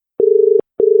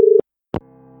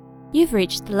You've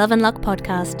reached the Love and Luck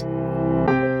podcast.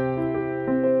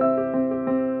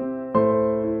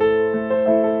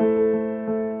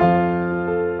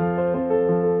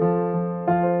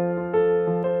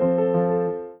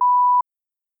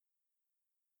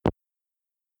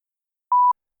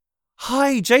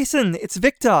 Hi, Jason, it's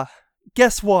Victor.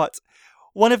 Guess what?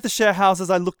 One of the share houses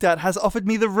I looked at has offered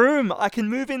me the room. I can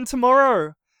move in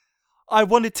tomorrow. I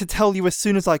wanted to tell you as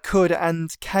soon as I could,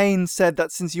 and Kane said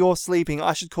that since you're sleeping,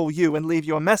 I should call you and leave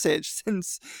you a message,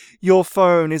 since your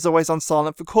phone is always on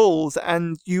silent for calls,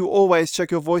 and you always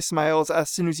check your voicemails as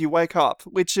soon as you wake up,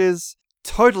 which is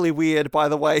totally weird, by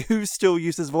the way. Who still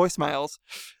uses voicemails?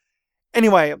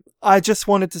 Anyway, I just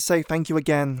wanted to say thank you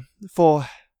again for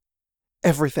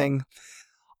everything.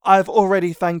 I've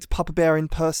already thanked Papa Bear in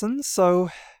person, so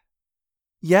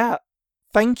yeah,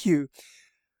 thank you.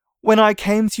 When I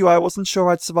came to you, I wasn't sure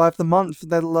I'd survive the month,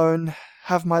 let alone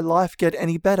have my life get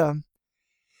any better.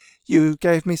 You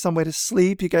gave me somewhere to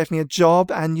sleep, you gave me a job,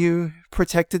 and you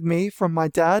protected me from my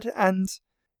dad, and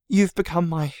you've become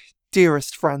my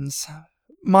dearest friends.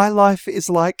 My life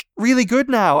is really good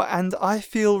now, and I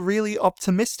feel really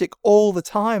optimistic all the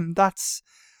time.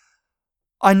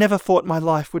 I never thought my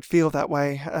life would feel that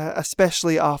way,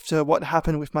 especially after what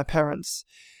happened with my parents.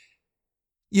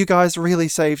 You guys really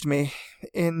saved me,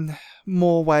 in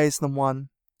more ways than one.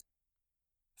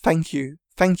 Thank you.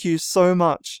 Thank you so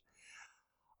much.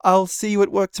 I'll see you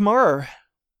at work tomorrow.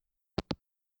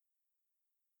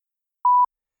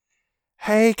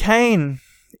 Hey, Kane.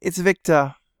 It's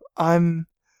Victor. I'm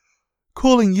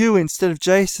calling you instead of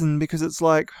Jason because it's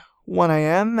 1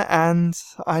 a.m. and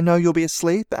I know you'll be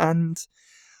asleep, and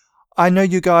I know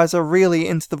you guys are really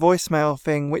into the voicemail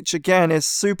thing, which again is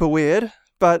super weird,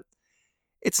 but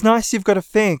it's nice you've got a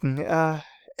thing.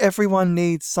 Everyone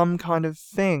needs some kind of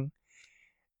thing.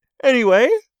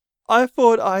 Anyway, I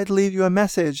thought I'd leave you a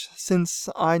message, since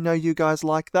I know you guys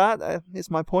like that, is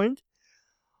my point.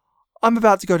 I'm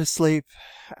about to go to sleep,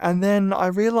 and then I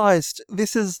realised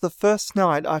this is the first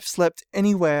night I've slept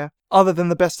anywhere other than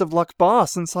the Best of Luck bar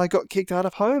since I got kicked out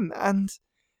of home, and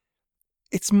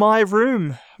it's my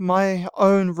room, my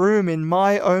own room in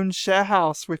my own share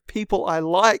house with people I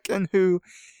like and who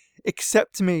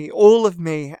accept me, all of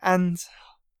me, and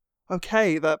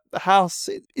okay, the house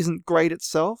isn't great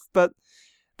itself, but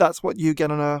that's what you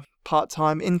get on a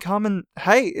part-time income, and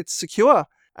hey, it's secure,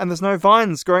 and there's no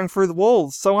vines growing through the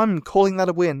walls, so I'm calling that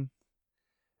a win.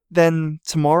 Then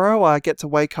tomorrow I get to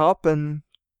wake up and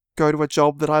go to a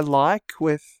job that I like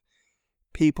with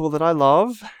people that I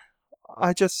love.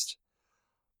 I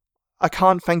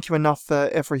can't thank you enough for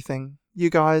everything. You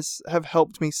guys have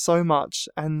helped me so much,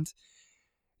 and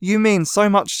you mean so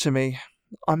much to me.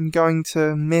 I'm going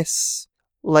to miss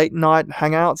late night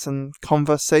hangouts and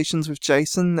conversations with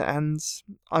Jason, and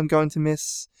I'm going to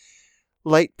miss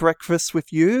late breakfast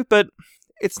with you, but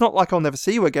it's not like I'll never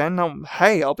see you again.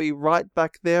 Hey, I'll be right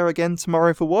back there again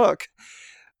tomorrow for work.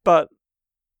 But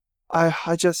I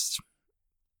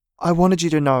wanted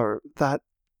you to know that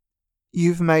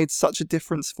you've made such a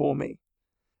difference for me.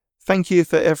 Thank you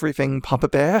for everything, Papa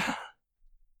Bear.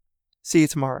 See you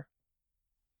tomorrow.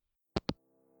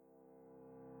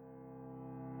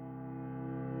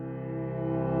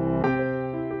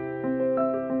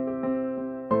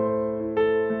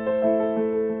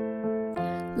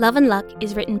 Love and Luck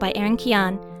is written by Erin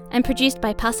Kian and produced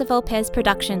by Parsifal Pez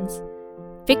Productions.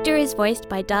 Victor is voiced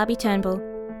by Darby Turnbull,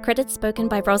 credits spoken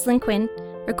by Rosalind Quinn,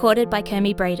 recorded by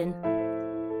Kermie Braden.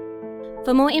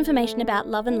 For more information about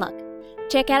Love and Luck,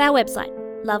 check out our website,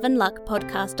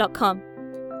 loveandluckpodcast.com.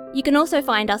 You can also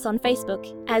find us on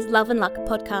Facebook as Love and Luck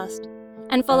Podcast,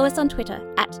 and follow us on Twitter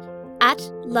at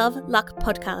Love Luck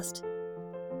Podcast.